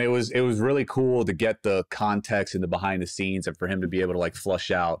know, and it was really cool to get the context and the behind the scenes, and for him to be able to like flush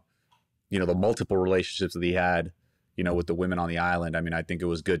out, you know, the multiple relationships that he had, you know, with the women on the island. I mean, I think it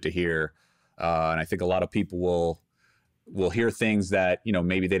was good to hear, and I think a lot of people will hear things that, you know,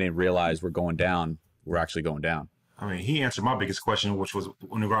 maybe they didn't realize were going down. We're actually going down. I mean, he answered my biggest question, which was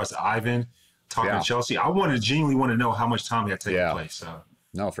in regards to Ivan talking to Chelsea. I genuinely want to know how much time had taken place. So.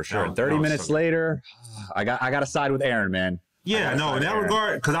 No, for sure. 30 minutes later, I got to side with Aaron, man. Yeah, no, in that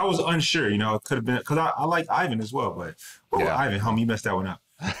regard, because I was unsure, you know, it could have been, because I like Ivan as well, but Ivan, homie, you messed that one up.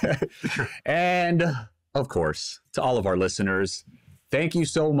 And of course, to all of our listeners, thank you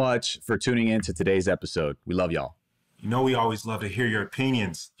so much for tuning in to today's episode. We love y'all. You know, we always love to hear your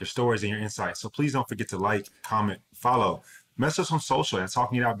opinions, your stories, and your insights. So please don't forget to like, comment, follow. Message us on social at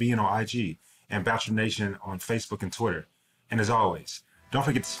Talking It Out Being on IG and Bachelor Nation on Facebook and Twitter. And as always, don't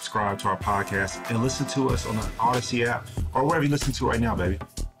forget to subscribe to our podcast and listen to us on the Odyssey app or wherever you listen to right now, baby.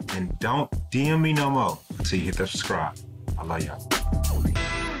 And don't DM me no more until you hit that subscribe. I love y'all.